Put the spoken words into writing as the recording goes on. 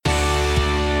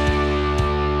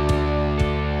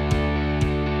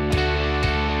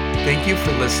Thank you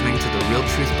for listening to the Real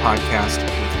Truth Podcast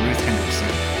with Ruth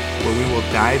Hendrickson, where we will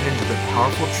dive into the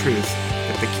powerful truth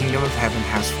that the kingdom of heaven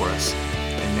has for us.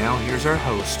 And now here's our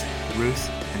host, Ruth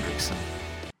Hendrickson.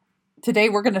 Today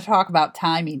we're going to talk about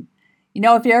timing. You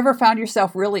know, if you ever found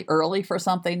yourself really early for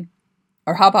something,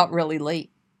 or how about really late?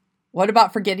 What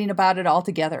about forgetting about it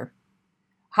altogether?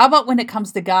 How about when it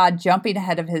comes to God jumping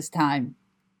ahead of his time,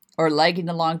 or lagging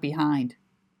along behind?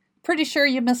 Pretty sure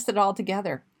you missed it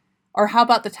altogether. Or how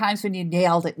about the times when you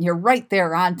nailed it and you're right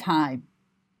there on time?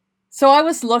 So I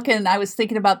was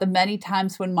thinking about the many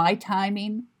times when my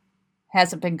timing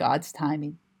hasn't been God's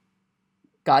timing.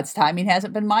 God's timing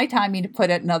hasn't been my timing, to put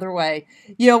it another way.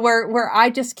 You know, where I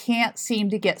just can't seem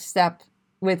to get step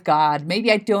with God. Maybe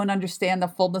I don't understand the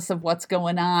fullness of what's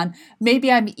going on.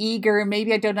 Maybe I'm eager.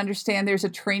 Maybe I don't understand there's a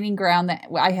training ground that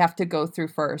I have to go through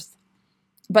first.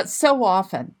 But so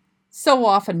often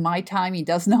my timing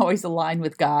doesn't always align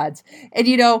with God's. And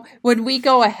you know, when we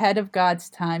go ahead of God's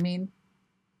timing,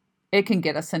 it can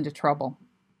get us into trouble.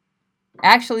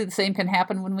 Actually, the same can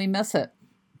happen when we miss it.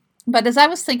 But as I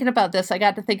was thinking about this, I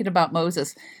got to thinking about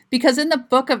Moses, because in the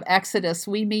book of Exodus,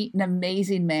 we meet an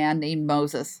amazing man named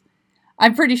Moses.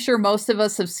 I'm pretty sure most of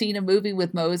us have seen a movie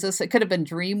with Moses. It could have been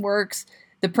DreamWorks,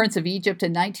 The Prince of Egypt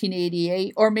in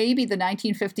 1988, or maybe the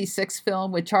 1956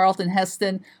 film with Charlton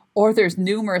Heston, or there's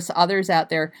numerous others out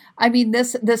there. I mean,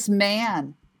 this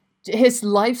man, his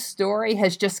life story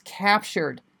has just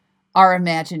captured our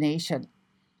imagination.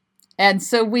 And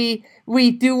so we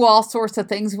do all sorts of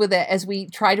things with it as we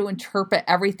try to interpret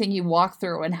everything he walked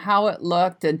through and how it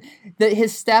looked and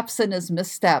his steps and his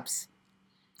missteps.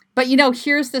 But you know,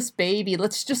 here's this baby.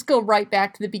 Let's just go right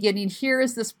back to the beginning. Here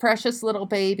is this precious little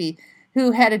baby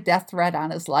who had a death threat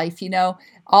on his life. You know,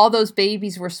 all those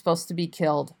babies were supposed to be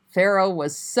killed. Pharaoh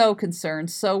was so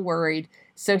concerned, so worried.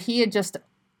 So he had just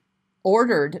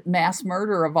ordered mass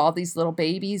murder of all these little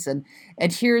babies. And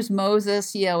here's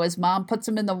Moses, you know, his mom puts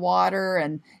him in the water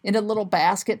and in a little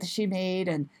basket that she made.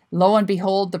 And lo and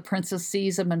behold, the princess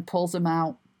sees him and pulls him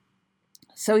out.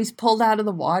 So he's pulled out of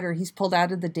the water. He's pulled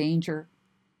out of the danger.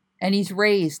 And he's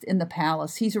raised in the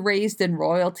palace. He's raised in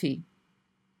royalty.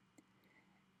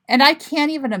 And I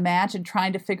can't even imagine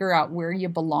trying to figure out where you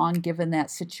belong given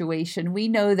that situation. We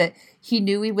know that he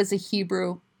knew he was a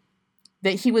Hebrew,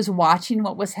 that he was watching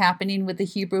what was happening with the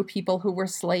Hebrew people who were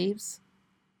slaves.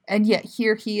 And yet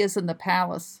here he is in the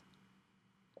palace.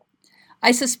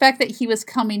 I suspect that he was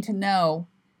coming to know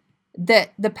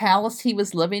that the palace he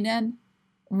was living in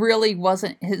really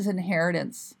wasn't his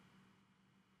inheritance.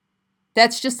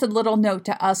 That's just a little note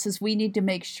to us, as we need to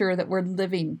make sure that we're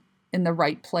living in the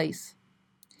right place.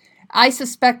 I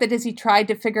suspect that as he tried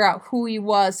to figure out who he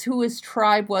was, who his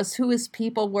tribe was, who his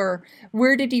people were,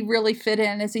 where did he really fit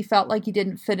in, as he felt like he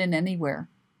didn't fit in anywhere.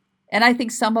 And I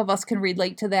think some of us can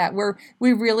relate to that, where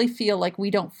we really feel like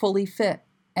we don't fully fit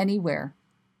anywhere.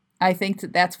 I think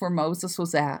that that's where Moses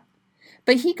was at.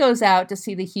 But he goes out to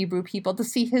see the Hebrew people, to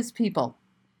see his people.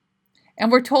 And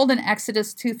we're told in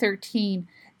Exodus 2:13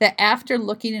 that after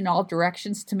looking in all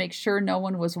directions to make sure no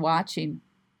one was watching,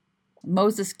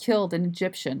 Moses killed an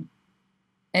Egyptian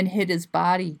and hid his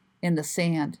body in the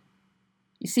sand.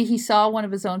 You see, he saw one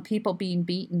of his own people being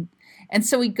beaten. And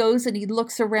so he goes and he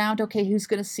looks around. Okay, who's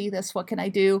going to see this? What can I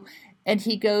do? And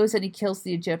he goes and he kills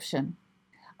the Egyptian.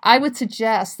 I would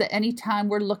suggest that anytime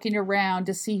we're looking around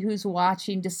to see who's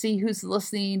watching, to see who's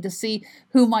listening, to see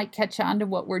who might catch on to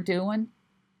what we're doing,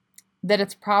 that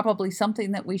it's probably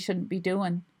something that we shouldn't be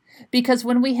doing. Because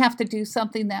when we have to do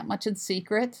something that much in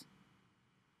secret,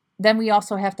 then we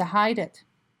also have to hide it.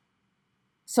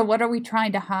 So what are we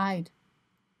trying to hide?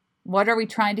 What are we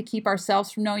trying to keep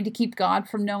ourselves from knowing, to keep God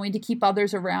from knowing, to keep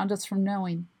others around us from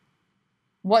knowing?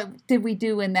 What did we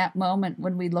do in that moment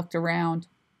when we looked around?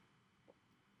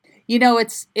 You know,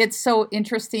 it's so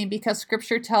interesting, because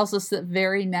Scripture tells us that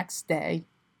very next day,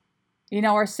 you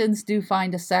know, our sins do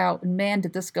find us out. And man,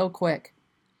 did this go quick.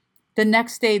 The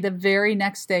next day, the very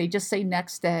next day, just say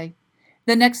next day.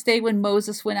 The next day when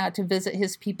Moses went out to visit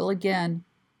his people again,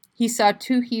 he saw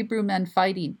two Hebrew men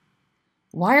fighting.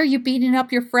 "Why are you beating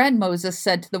up your friend?" Moses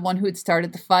said to the one who had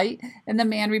started the fight. And the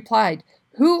man replied,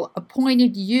 "Who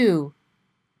appointed you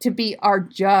to be our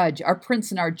judge, our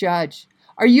prince and our judge?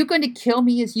 Are you going to kill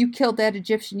me as you killed that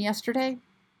Egyptian yesterday?"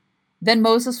 Then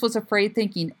Moses was afraid,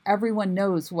 thinking, everyone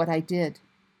knows what I did.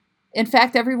 In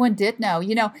fact, everyone did know.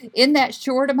 You know, in that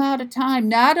short amount of time,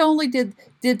 not only did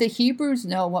the Hebrews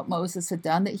know what Moses had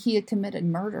done, that he had committed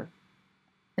murder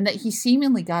and that he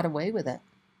seemingly got away with it.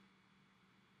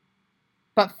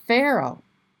 But Pharaoh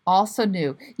also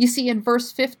knew. You see, in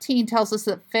verse 15 tells us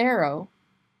that Pharaoh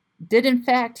did in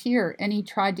fact hear, and he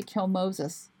tried to kill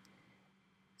Moses.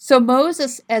 So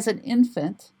Moses, as an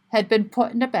infant, had been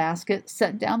put in a basket,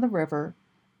 sent down the river,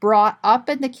 brought up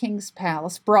in the king's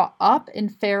palace, brought up in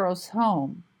Pharaoh's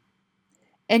home.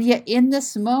 And yet in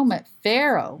this moment,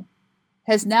 Pharaoh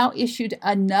has now issued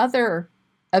another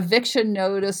eviction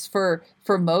notice for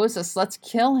Moses. Let's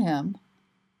kill him.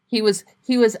 He was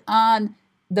on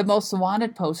the most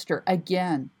wanted poster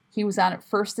again. He was on it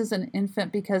first as an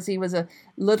infant because he was a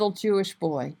little Jewish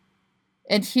boy.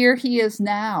 And here he is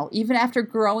now, even after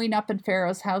growing up in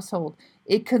Pharaoh's household.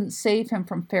 It couldn't save him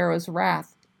from Pharaoh's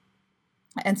wrath.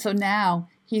 And so now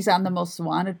he's on the most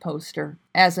wanted poster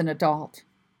as an adult.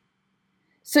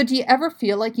 So do you ever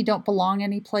feel like you don't belong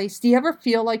anyplace? Do you ever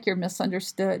feel like you're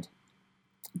misunderstood?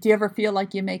 Do you ever feel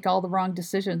like you make all the wrong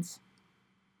decisions?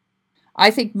 I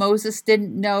think Moses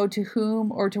didn't know to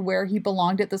whom or to where he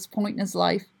belonged at this point in his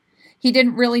life. He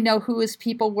didn't really know who his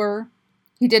people were.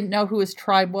 He didn't know who his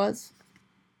tribe was.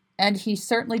 And he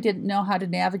certainly didn't know how to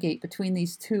navigate between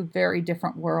these two very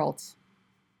different worlds.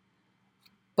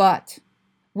 But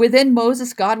within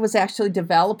Moses, God was actually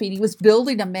developing. He was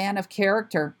building a man of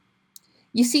character.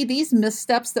 You see, these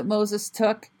missteps that Moses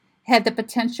took had the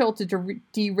potential to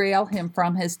derail him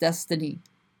from his destiny.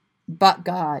 But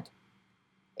God.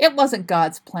 It wasn't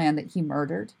God's plan that he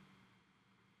murdered.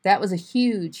 That was a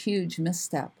huge, huge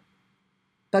misstep.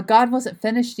 But God wasn't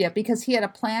finished yet because he had a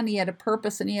plan, he had a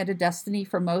purpose, and he had a destiny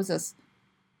for Moses.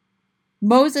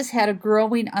 Moses had a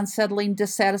growing, unsettling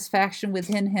dissatisfaction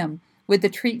within him with the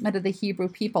treatment of the Hebrew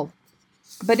people.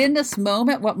 But in this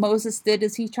moment, what Moses did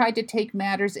is he tried to take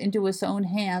matters into his own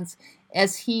hands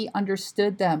as he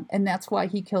understood them, and that's why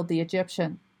he killed the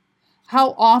Egyptian.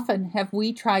 How often have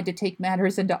we tried to take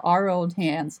matters into our own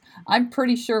hands? I'm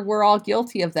pretty sure we're all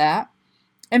guilty of that.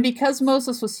 And because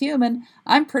Moses was human,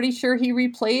 I'm pretty sure he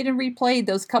replayed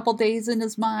those couple days in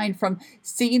his mind, from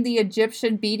seeing the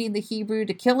Egyptian beating the Hebrew,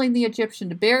 to killing the Egyptian,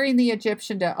 to burying the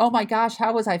Egyptian, to, oh my gosh,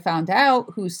 how was I found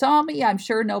out? Who saw me? I'm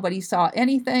sure nobody saw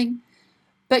anything.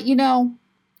 But you know,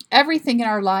 everything in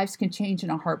our lives can change in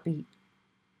a heartbeat.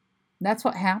 That's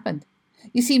what happened.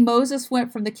 You see, Moses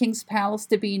went from the king's palace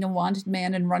to being a wanted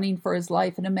man and running for his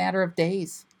life in a matter of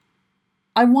days.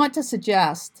 I want to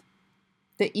suggest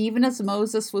that even as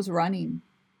Moses was running,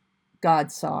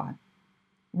 God saw.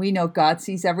 We know God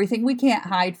sees everything. We can't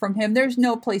hide from him. There's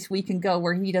no place we can go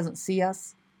where he doesn't see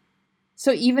us.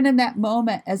 So even in that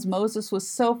moment, as Moses was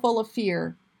so full of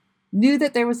fear, knew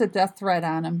that there was a death threat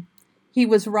on him, he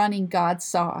was running, God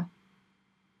saw.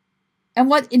 And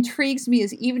what intrigues me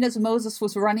is even as Moses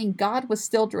was running, God was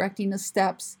still directing his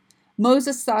steps.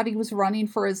 Moses thought he was running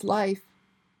for his life,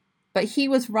 but he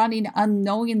was running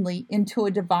unknowingly into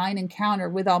a divine encounter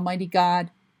with Almighty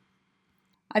God.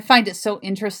 I find it so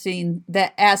interesting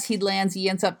that as he lands, he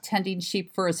ends up tending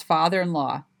sheep for his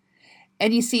father-in-law.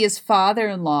 And you see, his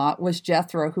father-in-law was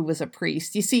Jethro, who was a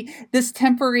priest. You see, this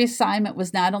temporary assignment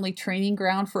was not only training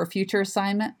ground for a future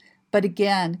assignment, but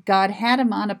again, God had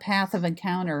him on a path of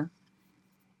encounter.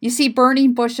 You see,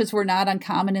 burning bushes were not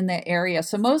uncommon in that area,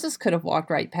 so Moses could have walked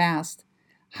right past.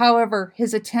 However,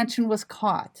 his attention was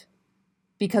caught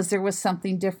because there was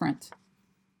something different.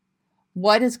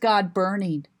 What is God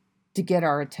burning to get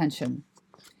our attention?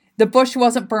 The bush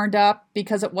wasn't burned up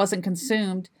because it wasn't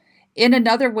consumed. In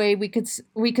another way, we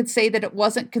could say that it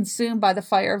wasn't consumed by the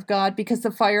fire of God because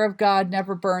the fire of God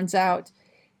never burns out.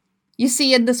 You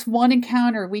see, in this one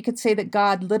encounter, we could say that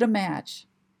God lit a match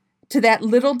to that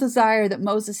little desire that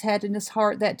Moses had in his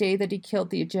heart that day that he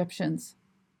killed the Egyptians.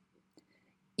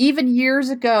 Even years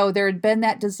ago, there had been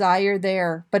that desire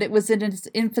there, but it was in its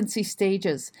infancy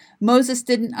stages. Moses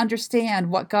didn't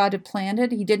understand what God had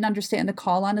planted. He didn't understand the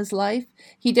call on his life.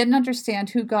 He didn't understand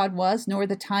who God was, nor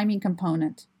the timing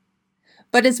component.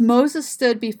 But as Moses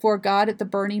stood before God at the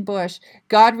burning bush,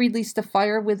 God released a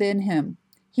fire within him.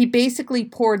 He basically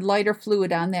poured lighter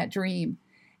fluid on that dream.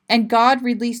 And God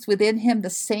released within him the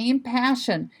same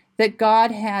passion that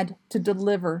God had to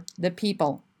deliver the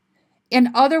people.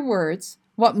 In other words,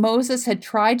 what Moses had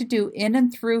tried to do in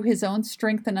and through his own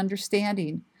strength and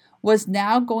understanding was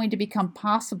now going to become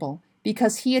possible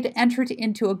because he had entered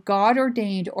into a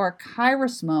God-ordained or a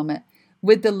kairos moment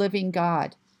with the living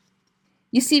God.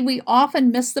 You see, we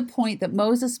often miss the point that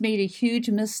Moses made a huge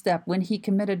misstep when he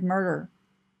committed murder.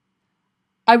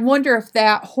 I wonder if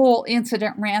that whole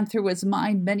incident ran through his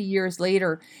mind many years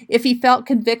later, if he felt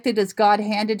convicted as God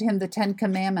handed him the 10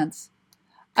 Commandments.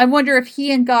 I wonder if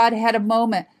he and God had a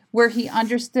moment where he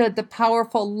understood the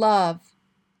powerful love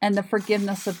and the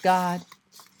forgiveness of God.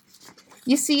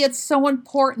 You see, it's so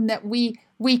important that we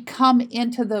come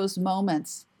into those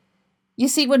moments. You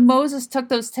see, when Moses took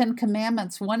those 10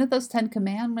 Commandments, one of those 10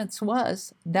 Commandments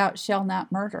was, thou shalt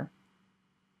not murder.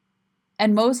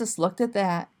 And Moses looked at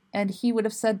that and he would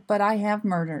have said, but I have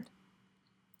murdered.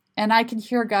 And I can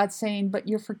hear God saying, but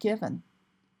you're forgiven.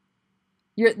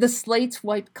 The slate's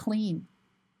wiped clean.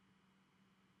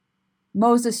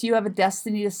 Moses, you have a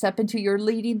destiny to step into. You're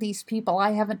leading these people.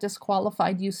 I haven't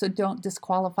disqualified you, so don't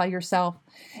disqualify yourself.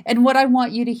 And what I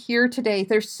want you to hear today,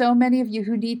 there's so many of you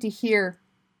who need to hear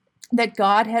that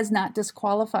God has not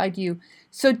disqualified you.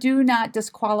 So do not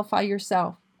disqualify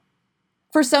yourself.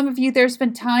 For some of you, there's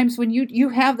been times when you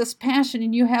have this passion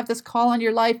and you have this call on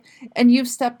your life and you've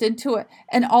stepped into it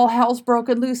and all hell's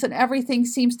broken loose and everything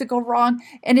seems to go wrong.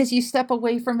 And as you step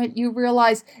away from it, you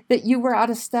realize that you were out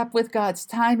of step with God's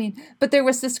timing. But there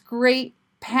was this great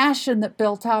passion that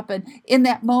built up. And in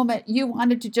that moment, you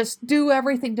wanted to just do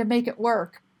everything to make it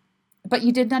work. But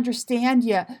you didn't understand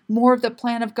yet more of the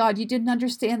plan of God. You didn't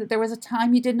understand that there was a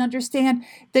time. You didn't understand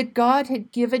that God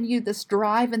had given you this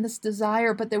drive and this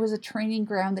desire, but there was a training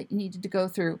ground that you needed to go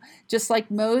through. Just like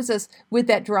Moses, with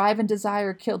that drive and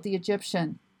desire, killed the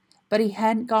Egyptian. But he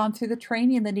hadn't gone through the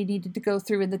training that he needed to go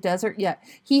through in the desert yet.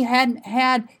 He hadn't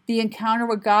had the encounter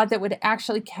with God that would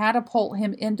actually catapult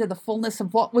him into the fullness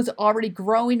of what was already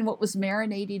growing, what was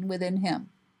marinating within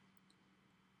him.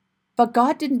 But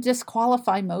God didn't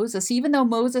disqualify Moses. Even though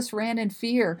Moses ran in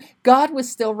fear, God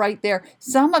was still right there.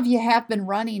 Some of you have been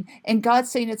running, and God's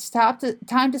saying it's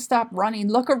time to stop running.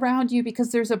 Look around you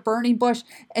because there's a burning bush,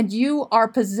 and you are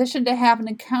positioned to have an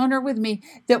encounter with me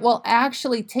that will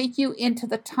actually take you into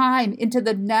the time, into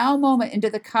the now moment, into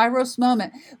the Kairos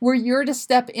moment, where you're to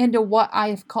step into what I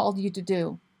have called you to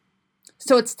do.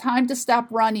 So it's time to stop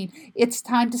running. It's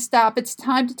time to stop. It's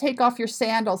time to take off your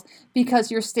sandals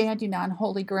because you're standing on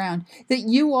holy ground. That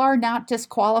you are not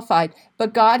disqualified,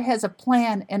 but God has a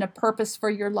plan and a purpose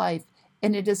for your life,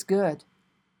 and it is good.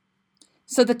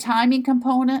 So the timing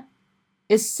component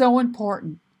is so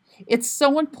important. It's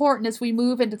so important as we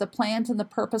move into the plans and the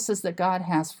purposes that God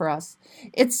has for us.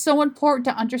 It's so important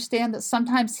to understand that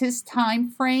sometimes His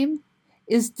time frame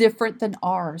is different than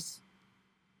ours.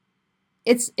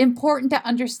 It's important to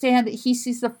understand that He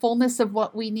sees the fullness of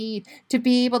what we need to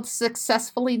be able to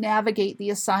successfully navigate the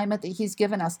assignment that He's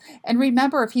given us. And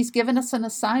remember, if He's given us an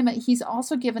assignment, He's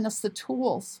also given us the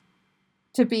tools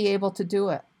to be able to do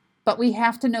it. But we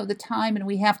have to know the time and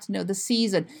we have to know the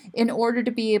season in order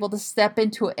to be able to step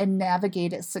into it and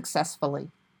navigate it successfully.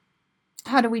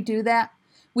 How do we do that?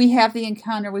 We have the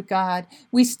encounter with God.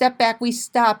 We step back, we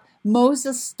stop.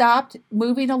 Moses stopped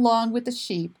moving along with the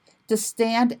sheep to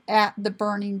stand at the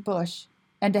burning bush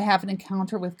and to have an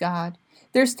encounter with God.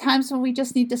 There's times when we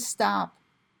just need to stop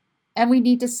and we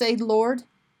need to say, Lord,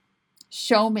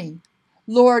 show me.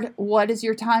 Lord, what is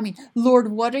your timing?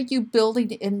 Lord, what are you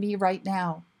building in me right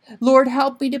now? Lord,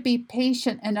 help me to be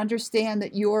patient and understand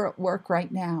that you're at work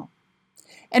right now.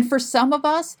 And for some of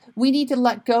us, we need to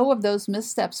let go of those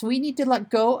missteps. We need to let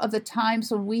go of the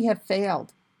times when we have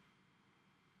failed.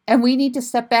 And we need to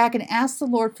step back and ask the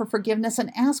Lord for forgiveness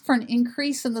and ask for an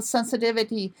increase in the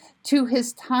sensitivity to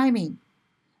His timing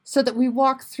so that we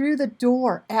walk through the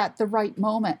door at the right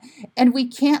moment. And we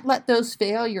can't let those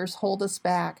failures hold us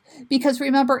back. Because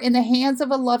remember, in the hands of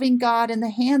a loving God, in the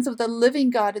hands of the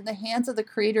living God, in the hands of the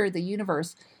Creator of the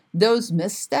universe, those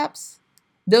missteps,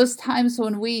 those times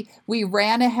when we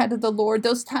ran ahead of the Lord,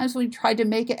 those times when we tried to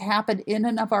make it happen in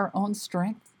and of our own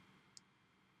strength,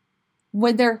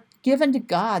 when they're given to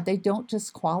God, they don't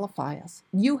disqualify us.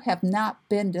 You have not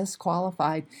been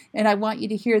disqualified. And I want you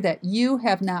to hear that. You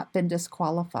have not been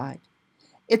disqualified.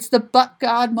 It's the but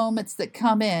God moments that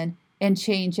come in and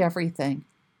change everything.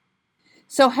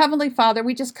 So Heavenly Father,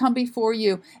 we just come before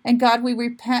you. And God, we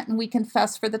repent and we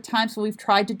confess for the times when we've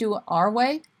tried to do it our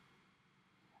way,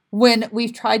 when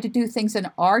we've tried to do things in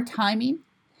our timing,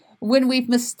 when we've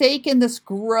mistaken this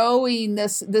growing, the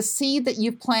seed that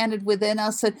you've planted within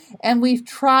us, and we've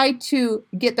tried to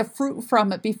get the fruit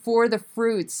from it before the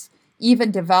fruits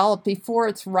even develop, before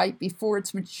it's ripe, before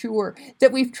it's mature,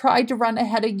 that we've tried to run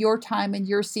ahead of your time and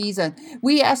your season.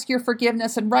 We ask your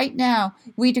forgiveness, and right now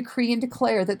we decree and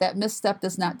declare that misstep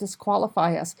does not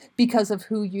disqualify us because of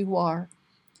who you are.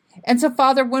 And so,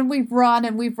 Father, when we've run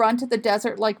to the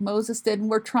desert like Moses did, and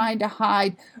we're trying to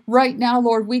hide, right now,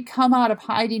 Lord, we come out of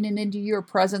hiding and into your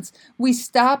presence. We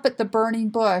stop at the burning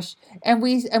bush and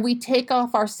we take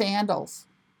off our sandals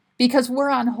because we're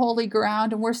on holy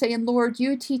ground and we're saying, Lord,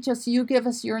 you teach us, you give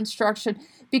us your instruction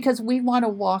because we want to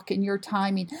walk in your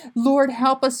timing. Lord,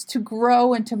 help us to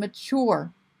grow and to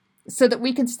mature so that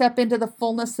we can step into the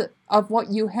fullness of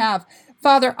what you have.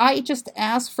 Father, I just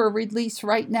ask for release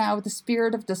right now of the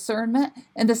spirit of discernment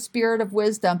and the spirit of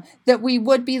wisdom, that we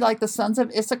would be like the sons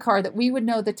of Issachar, that we would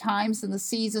know the times and the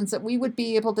seasons, that we would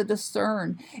be able to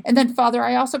discern. And then, Father,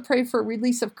 I also pray for a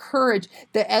release of courage,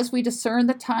 that as we discern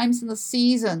the times and the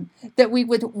season, that we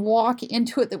would walk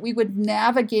into it, that we would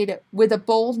navigate it with a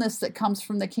boldness that comes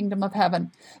from the kingdom of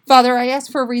heaven. Father, I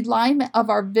ask for a realignment of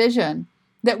our vision,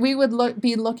 that we would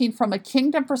be looking from a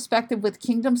kingdom perspective with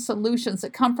kingdom solutions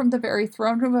that come from the very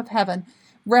throne room of heaven,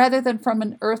 rather than from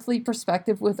an earthly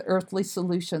perspective with earthly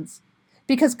solutions.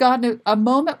 Because God, a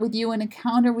moment with you, an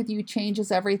encounter with you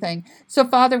changes everything. So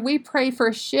Father, we pray for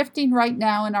a shifting right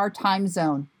now in our time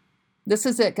zone. This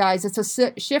is it, guys. It's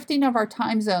a shifting of our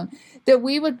time zone, that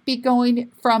we would be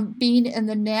going from being in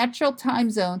the natural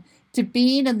time zone to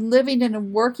being and living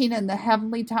and working in the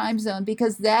heavenly time zone,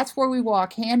 because that's where we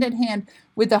walk hand in hand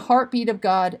with the heartbeat of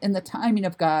God and the timing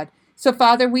of God. So,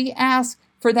 Father, we ask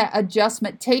for that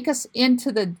adjustment. Take us into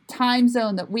the time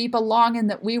zone that we belong in,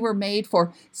 that we were made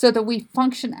for, so that we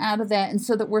function out of that and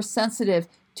so that we're sensitive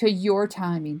to your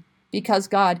timing. Because,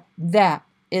 God, that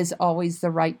is always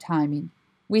the right timing.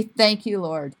 We thank you,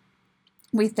 Lord.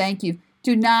 We thank you.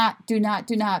 Do not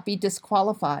be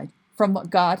disqualified from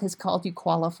what God has called you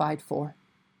qualified for.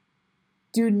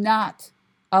 Do not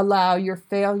allow your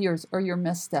failures or your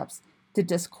missteps to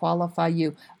disqualify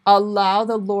you. Allow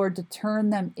the Lord to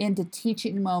turn them into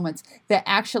teaching moments that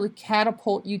actually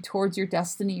catapult you towards your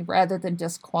destiny, rather than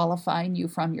disqualifying you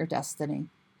from your destiny.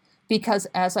 Because,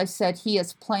 as I said, He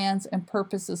has plans and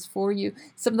purposes for you.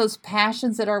 Some of those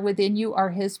passions that are within you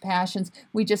are His passions.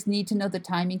 We just need to know the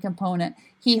timing component.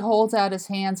 He holds out His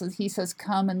hands and He says,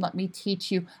 come and let me teach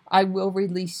you. I will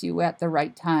release you at the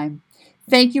right time.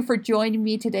 Thank you for joining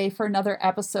me today for another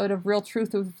episode of Real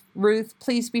Truth with Ruth.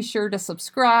 Please be sure to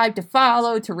subscribe, to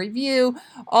follow, to review,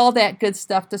 all that good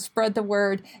stuff to spread the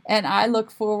word. And I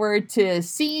look forward to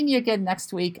seeing you again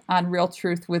next week on Real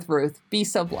Truth with Ruth. Be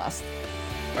so blessed.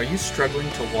 Are you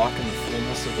struggling to walk in the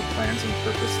fullness of the plans and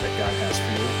purpose that God has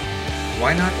for you?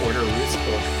 Why not order Ruth's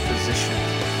book, Positioned: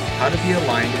 How to Be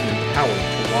Aligned and Empowered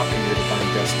to Walk in Your Divine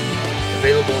Destiny?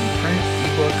 Available in print,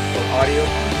 ebook, or audio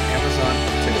on Amazon,